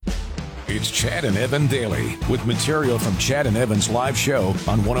It's Chad and Evan Daily with material from Chad and Evan's live show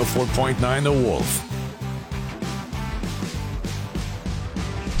on 104.9 The Wolf.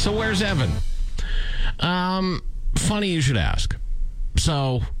 So where's Evan? Funny you should ask.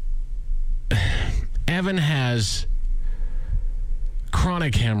 So Evan has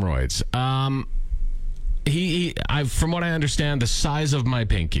chronic hemorrhoids. From what I understand, the size of my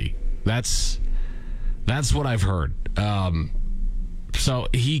pinky. That's what I've heard. So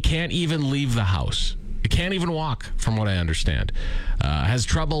he can't even leave the house. He can't even walk, from what I understand. Has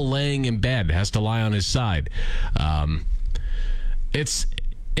trouble laying in bed. Has to lie on his side. It's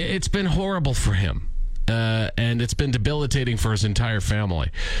been horrible for him. And it's been debilitating for his entire family.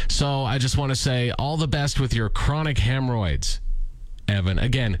 So I just want to say all the best with your chronic hemorrhoids, Evan.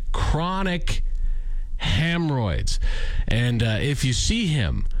 Again, chronic hemorrhoids. And if you see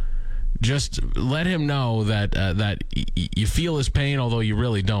him, just let him know that you feel his pain, although you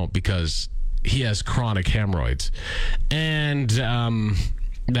really don't, because he has chronic hemorrhoids. And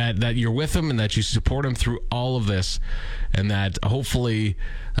that you're with him and that you support him through all of this, and that hopefully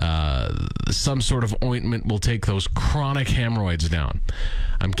some sort of ointment will take those chronic hemorrhoids down.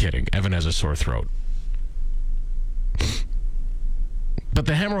 I'm kidding. Evan has a sore throat. But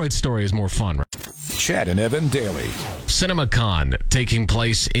the hemorrhoid story is more fun, right? Chad and Evan Daily. CinemaCon taking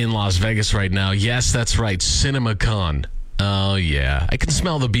place in Las Vegas right now. Yes, that's right. CinemaCon. Oh, yeah. I can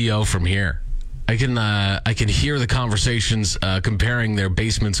smell the BO from here. I can hear the conversations comparing their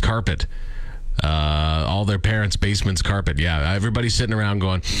basement's carpet. All their parents' basement's carpet. Yeah, everybody's sitting around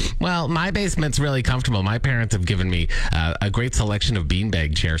going, well, my basement's really comfortable. My parents have given me a great selection of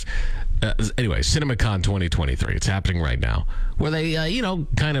beanbag chairs. Anyway, CinemaCon 2023. It's happening right now, where they,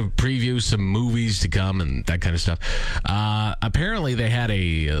 kind of preview some movies to come and that kind of stuff. Apparently, they had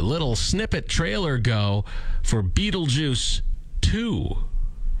a little snippet trailer go for Beetlejuice 2.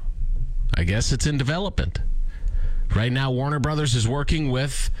 I guess it's in development. Right now, Warner Brothers is working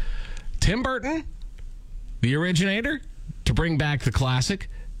with Tim Burton, the originator, to bring back the classic.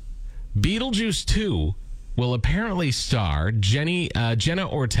 Beetlejuice 2 will apparently star Jenna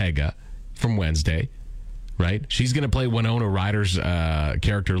Ortega from Wednesday, right? She's going to play Winona Ryder's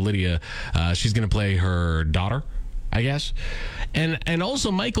character, Lydia. She's going to play her daughter, I guess. And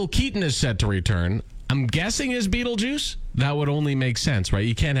also Michael Keaton is set to return. I'm guessing as Beetlejuice. That would only make sense, right?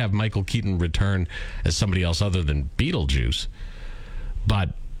 You can't have Michael Keaton return as somebody else other than Beetlejuice. But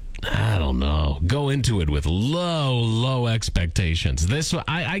I don't know. Go into it with low expectations.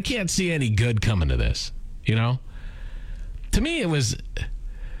 I can't see any good coming to this, To me,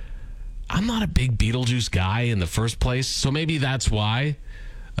 I'm not a big Beetlejuice guy in the first place, so maybe that's why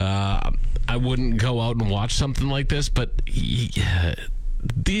I wouldn't go out and watch something like this. But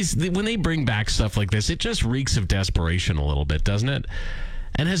when they bring back stuff like this, it just reeks of desperation a little bit, doesn't it?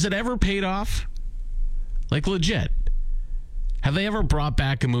 And has it ever paid off? Like, legit. Have they ever brought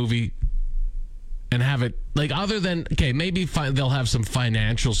back a movie and have it, like, other than, okay, maybe they'll have some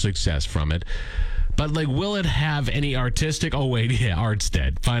financial success from it, but, like, will it have any artistic, art's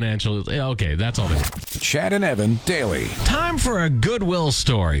dead. Financial, okay, that's all they Chad and Evan Daily. Time for a goodwill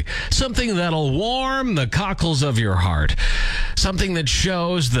story. Something that'll warm the cockles of your heart. Something that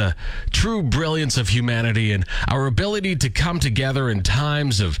shows the true brilliance of humanity and our ability to come together in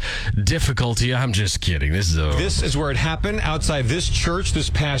times of difficulty. I'm just kidding. This is where it happened, outside this church this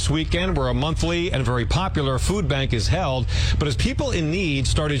past weekend, where a monthly and very popular food bank is held. But as people in need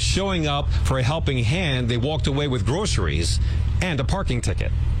started showing up for a helping hand, they walked away with groceries and a parking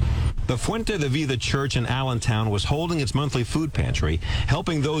ticket. The Fuente de Vida Church in Allentown was holding its monthly food pantry,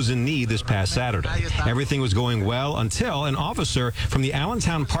 helping those in need this past Saturday. Everything was going well until an officer from the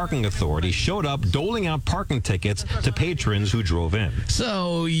Allentown Parking Authority showed up doling out parking tickets to patrons who drove in.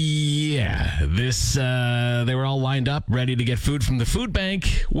 So, yeah, they were all lined up, ready to get food from the food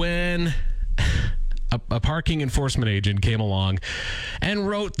bank when a parking enforcement agent came along and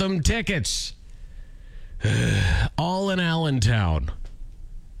wrote them tickets. All in Allentown.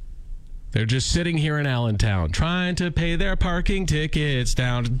 They're just sitting here in Allentown trying to pay their parking tickets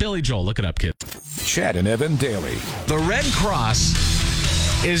down. Billy Joel, look it up, kid. Chad and Evan Daily. The Red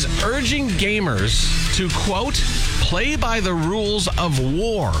Cross is urging gamers to, quote, play by the rules of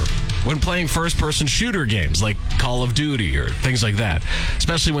war when playing first-person shooter games like Call of Duty or things like that,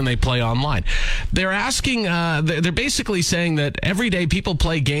 especially when they play online. They're asking, they're basically saying that every day people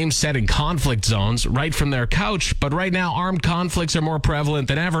play games set in conflict zones right from their couch, but right now armed conflicts are more prevalent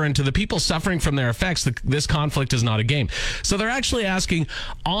than ever, and to the people suffering from their effects, this conflict is not a game. So they're actually asking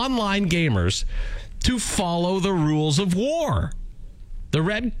online gamers to follow the rules of war. The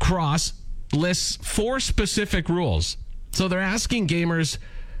Red Cross lists 4 specific rules. So they're asking gamers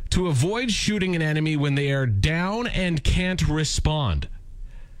to avoid shooting an enemy when they are down and can't respond.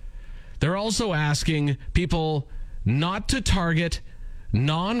 They're also asking people not to target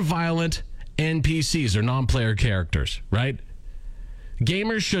non-violent NPCs or non-player characters, right?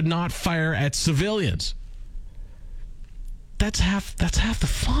 Gamers should not fire at civilians. That's half the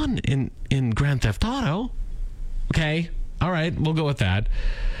fun in Grand Theft Auto. Okay, all right, we'll go with that.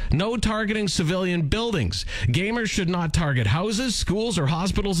 No targeting civilian buildings. Gamers should not target houses, schools, or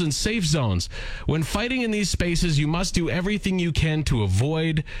hospitals in safe zones. When fighting in these spaces, you must do everything you can to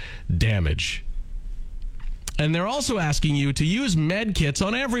avoid damage. And they're also asking you to use med kits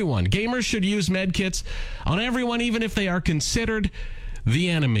on everyone. Gamers should use med kits on everyone, even if they are considered the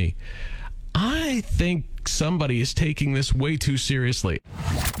enemy. I think somebody is taking this way too seriously.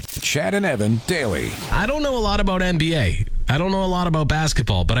 Chad and Evan daily. I don't know a lot about NBA. I don't know a lot about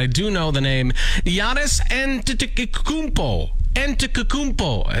basketball, but I do know the name Giannis Antetokounmpo.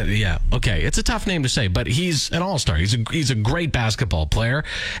 Yeah, okay. It's a tough name to say, but he's an all-star. He's a great basketball player.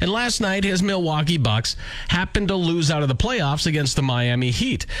 And last night, his Milwaukee Bucks happened to lose out of the playoffs against the Miami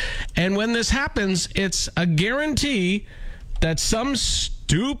Heat. And when this happens, it's a guarantee that some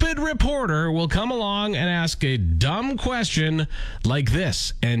stupid reporter will come along and ask a dumb question like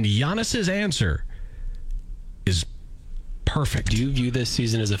this. And Giannis's answer is perfect. Do you view this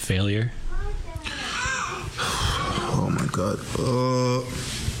season as a failure? Oh my God.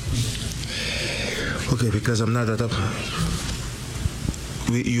 Okay, because I'm not that up.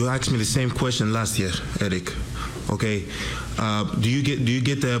 You asked me the same question last year, Eric. Okay. Do you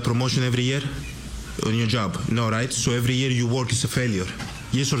get a promotion every year on your job? No, right? So every year you work is a failure.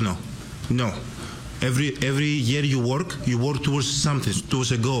 Yes or no? No. Every year you work towards something,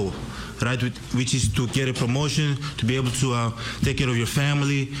 towards a goal, right? Which is to get a promotion, to be able to take care of your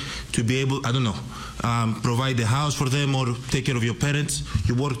family, to be able, I don't know, provide a house for them or take care of your parents.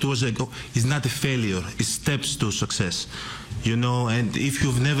 You work towards a goal. It's not a failure. It's steps to success, you know. And if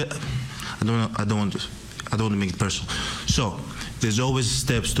you've never, I don't want to make it personal. So there's always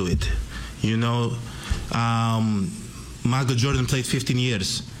steps to it, you know. Michael Jordan played 15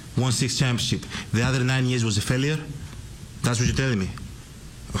 years, won 6 championships. The other 9 years was a failure? That's what you're telling me?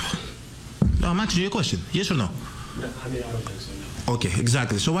 No, I'm asking you a question. Yes or no? No, I mean, I don't think so, no. Okay,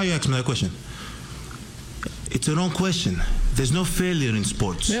 exactly. So why are you asking me that question? It's a wrong question. There's no failure in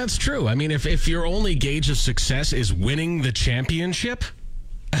sports. Yeah, that's true. I mean, if your only gauge of success is winning the championship,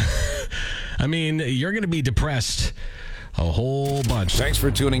 I mean, you're going to be depressed a whole bunch. Thanks for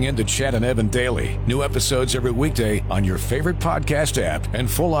tuning in to Chad and Evan Daily. New episodes every weekday on your favorite podcast app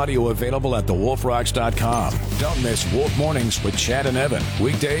and full audio available at thewolfrocks.com. Don't miss Wolf Mornings with Chad and Evan.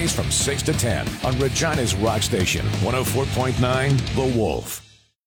 Weekdays from 6 to 10 on Regina's Rock Station, 104.9 The Wolf.